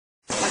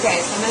Okay,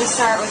 so I'm going to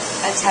start with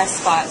a test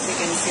spot so you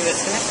can see what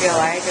it's going to feel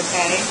like,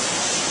 okay?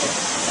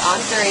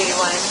 On 3, 1,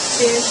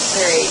 2,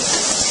 3.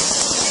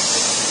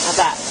 How's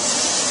that?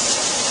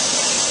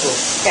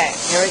 Okay,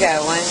 here we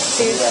go. 1,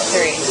 2,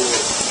 3.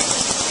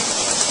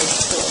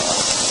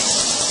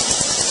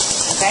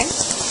 Okay?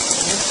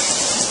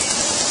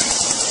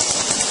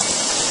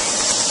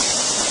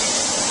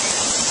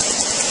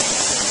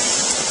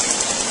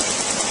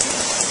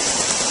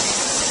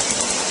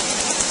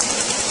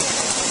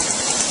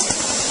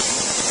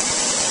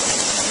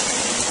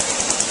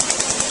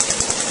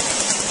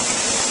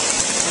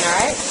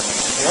 Alright?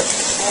 Yep.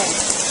 Okay.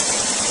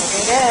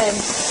 Looking good.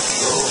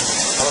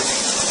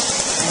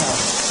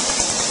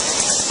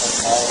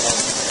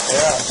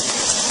 Yeah.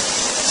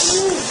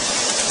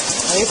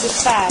 At least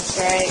it's fast,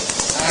 right?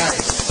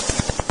 Nice.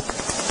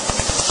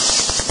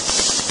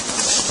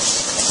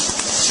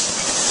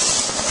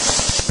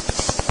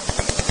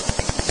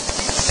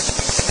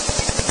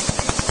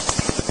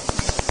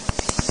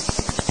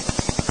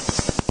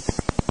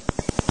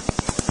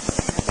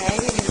 Okay,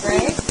 you need a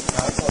break? No,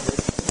 it's all good.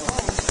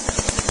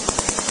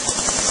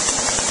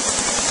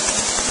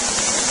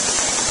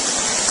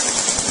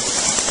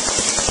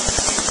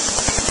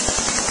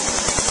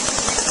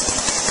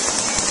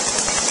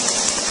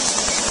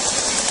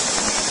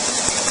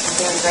 You're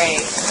doing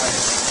great.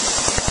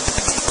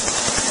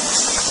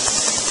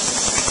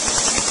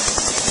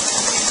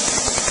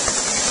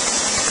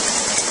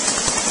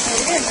 Oh,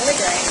 you're doing really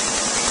great.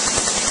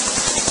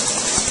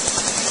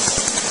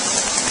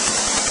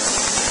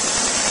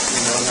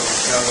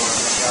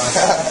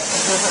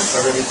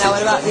 Now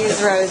what about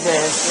these roses? What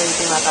do you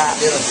think about that?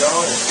 Get them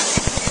going.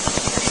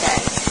 Okay.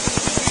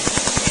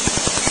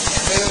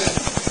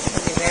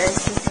 Be very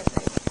specific.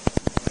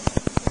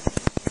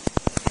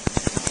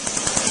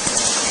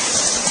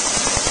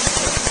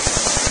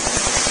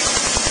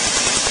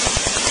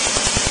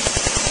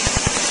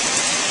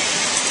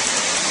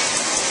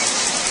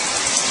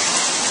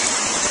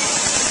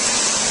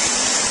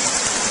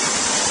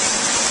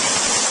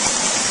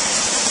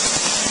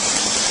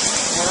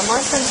 A little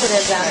more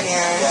sensitive down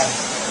here. Yeah,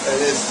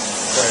 it is.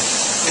 Sorry.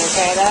 You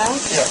okay though?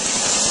 Yeah.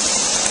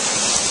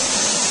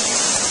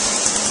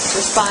 It's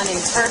responding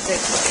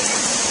perfectly.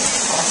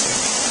 Awesome.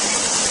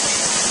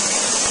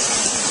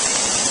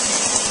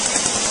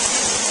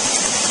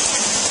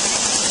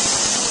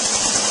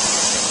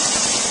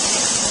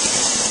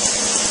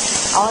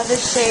 All of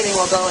this shading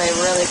will go away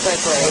really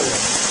quickly.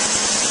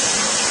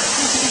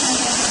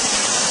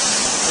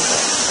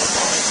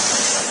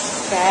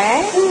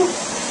 Okay?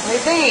 What do you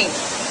think?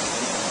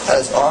 That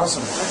is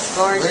awesome. That's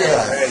gorgeous. Look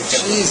at that.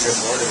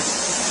 Jesus.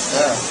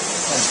 Yeah,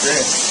 that's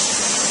great.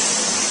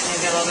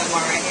 Maybe a little bit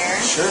more right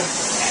here. Sure.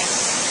 Okay.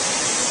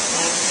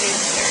 1, 2,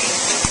 3.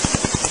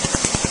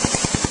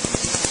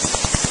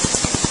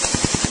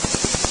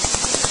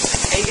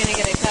 Are you going to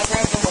get a cover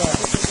up and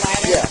this is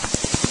lighter? Yeah.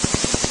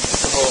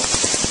 That's the whole.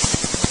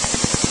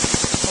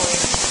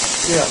 Point.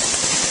 Yeah.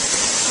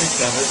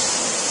 Thanks, Dennis.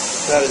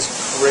 That is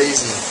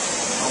crazy.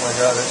 Oh my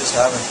god, that just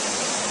happened.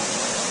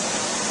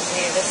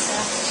 Need this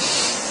stuff?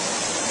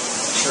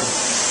 Sure.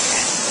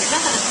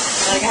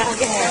 Like, I don't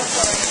care.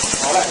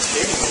 All that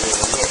shading will be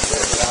a little bit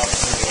without.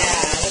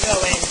 Yeah, it'll go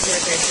away in 2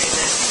 or 3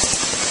 treatments.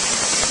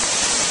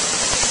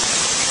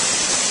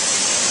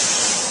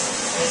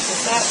 Finish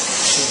this up.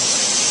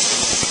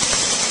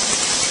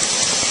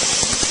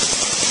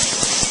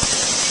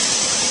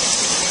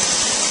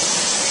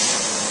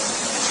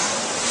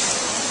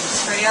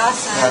 It's pretty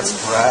awesome. That's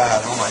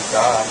rad. Oh my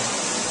god.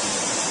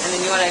 And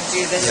then you want to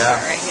do this Yeah,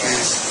 part right here.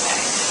 please.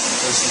 Okay.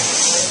 Listen.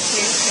 1,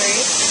 2, 3.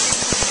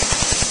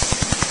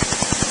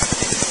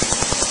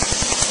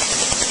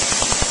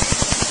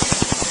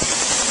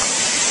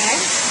 Okay.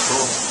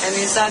 Cool. And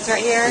these dots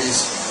right here.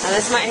 Please. Now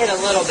this might hit a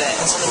little bit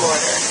That's on the cool.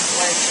 border.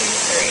 1,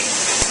 2, 3.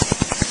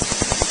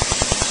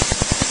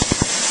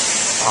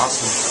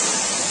 Awesome.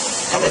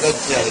 How about that?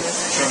 Yeah,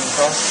 trim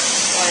across.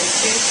 1,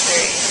 2,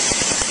 3.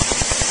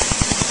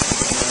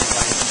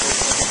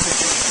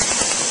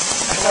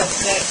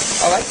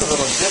 I like the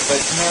little dip, but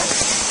you know.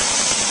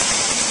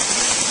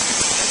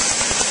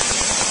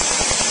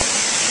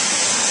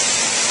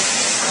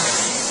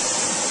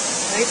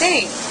 What do you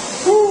think?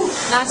 Woo.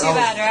 Not too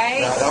bad,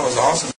 right? That was awesome.